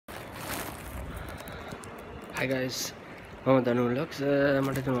Hi guys, මම දනු vlogs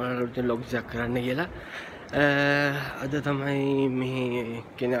මට තුමාලට vlogs එකක් කරන්න කියලා. අද තමයි මේ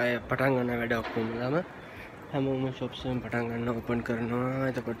කෙන අය පටන් ගන්න වැඩ ඔක්කොමලම හැමෝම shops එකෙන් පටන් ගන්න open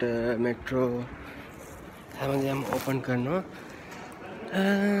කරනවා. එතකොට metro හැමදේම open කරනවා.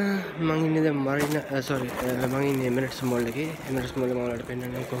 මම ඉන්නේ දැන් මරින මම ඉන්නේ Emirates Mall එකේ. Emirates Mall එක මම ඔයාලට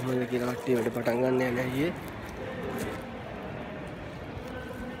පෙන්නන්නම් කොහොමද කියලා කට්ටිය වැඩ පටන් ගන්න යන්නේ අයියේ.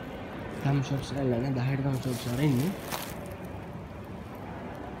 Tam shops alla ne 10ට tam shops වල ඉන්නේ.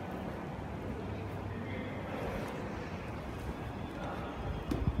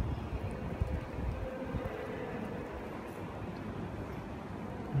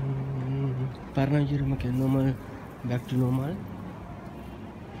 පරණ ජීරම කියන්නේ normal back to normal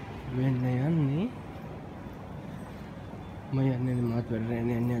වෙන්න යන්නේ. මම යන්නේ මාත් වැඩ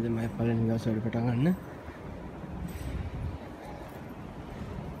යන්නේ අද මම පළවෙනි දවසේ වැඩ පටන් ගන්න.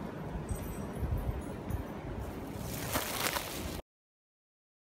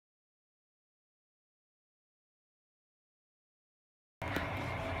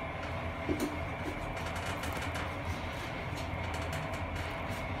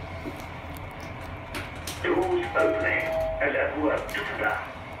 Doors opening. الأبواب تفتح.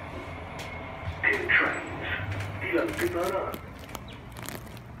 Two trains إلى القطارات.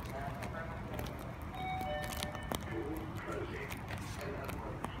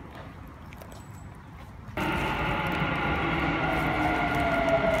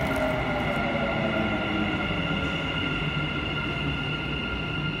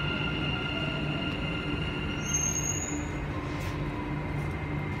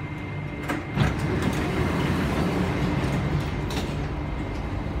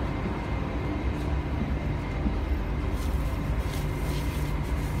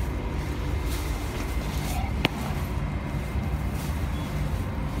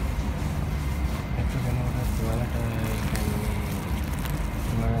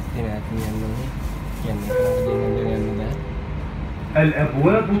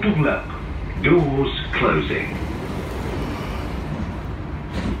 الأبواب تغلق. Doors closing.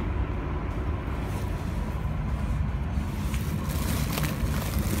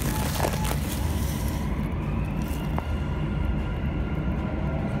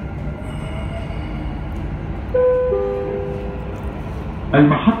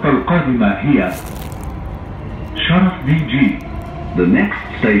 المحطة القادمة هي شرف DG. The next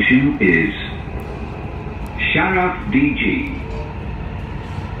station is Sharaf DG.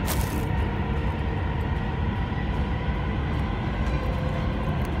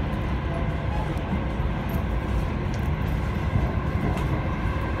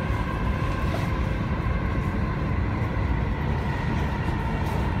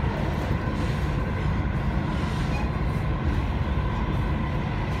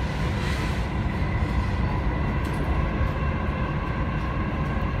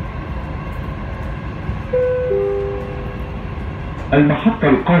 المحطة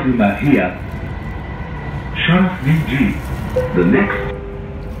القادمة هي شرف DG. The next.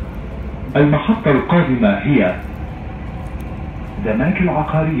 المحطة القادمة هي دماك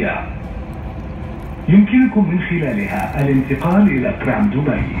العقارية. يمكنكم من خلالها الانتقال إلى ترام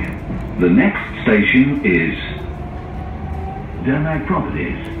دبي. The next station is Damak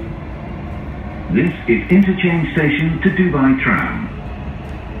Properties. This is interchange station to Dubai Tram.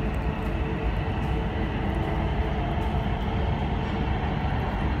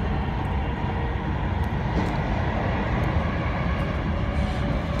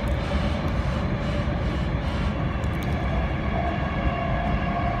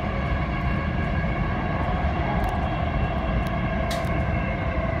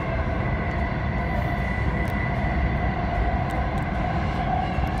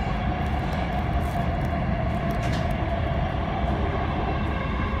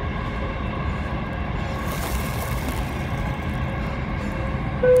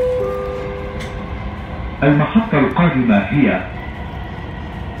 المحطة القادمة هي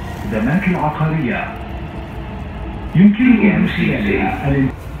دماك العقارية. يمكنكم من خلالها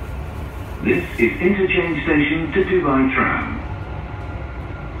This is interchange station to Dubai Tram.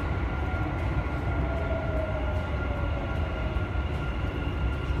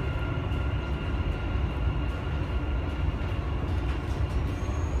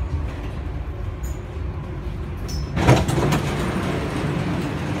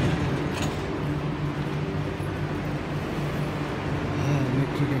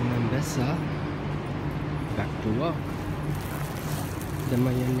 Back to work.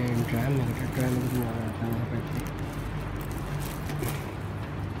 Damayan na yung tram eකට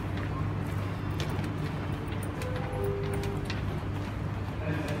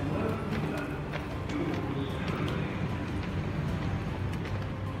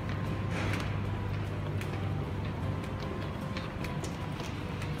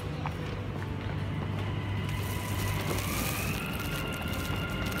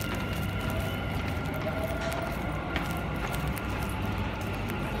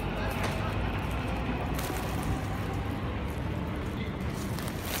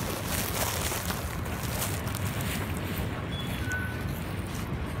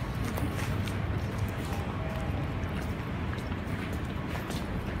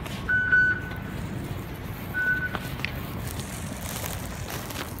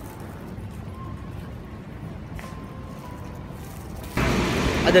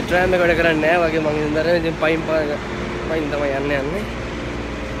අද tram එක වැඩ කරන්නේ නැහැ වගේ මම ඉඳලා ඉතින් පයින් තමයි යන්නේ.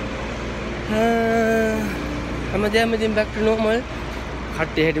 හැමදේම ඉතින් back to normal.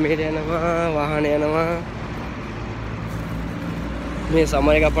 කට්ටිය හෙට මෙහෙට යනවා, වාහන යනවා. මේ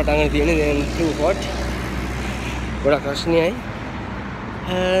සමර් එක පටන් ගන්න තියෙන්නේ දැන් too hot. ගොඩක් රස්නියයි.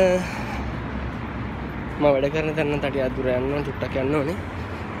 මම වැඩ කරන තැන නම් ටිකක් දුර යන්න ඕනේ, චුට්ටක් යන්න ඕනේ.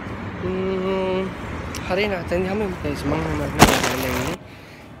 හරි නැත්නම් හැම මම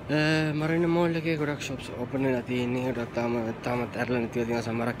මරින මෝල් එකේ ගොඩක් shops open වෙලා තියෙන්නේ. ඒකට තාමත් ඇරලා නැතිව තියෙන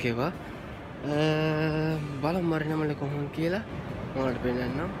සමහරක් ඒවා. බලමු මරින මෝල් එක කොහොමද කියලා ඔයාලට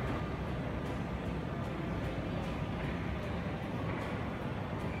පෙන්නන්නම්.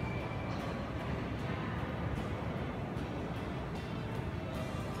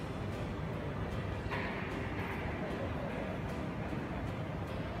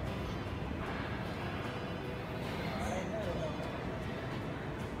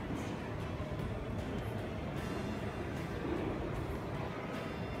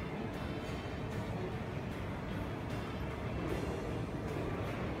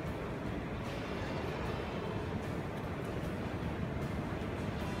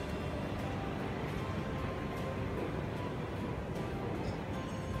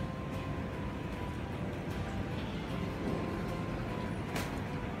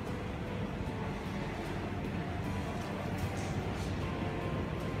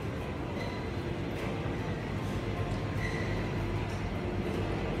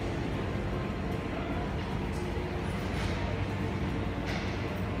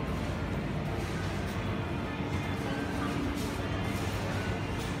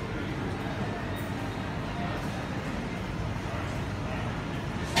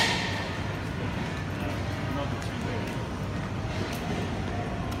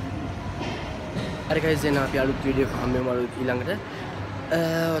 හරි guys එන අපි අලුත් වීඩියෝ එකක් හම්බෙමු අලුත් ඊළඟට.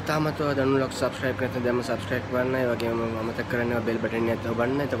 තාමත් ඔයා දැන් ලොක් subscribe කරන්න දැම්ම subscribe කරන්න. ඒ වගේම අමතක කරන්න bell button එක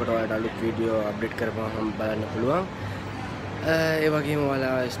ඔබන්න. එතකොට ඔයාලට අලුත් වීඩියෝ අප්ඩේට් කරපුවම බලන්න පුළුවන්. ඒ වගේම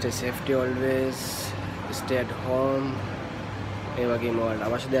ඔයාලා stay safety always, stay at home. ඒ වගේම ඔයාලට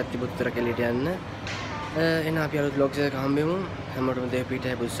අවශ්‍ය දෙයක් තිබුත් තර කෙලිට යන්න. එන අපි අලුත් vlogs එකක් හම්බෙමු. හැමෝටම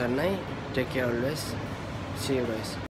දෙපිටයි බුස්සන්නයි. Take care always. See you guys.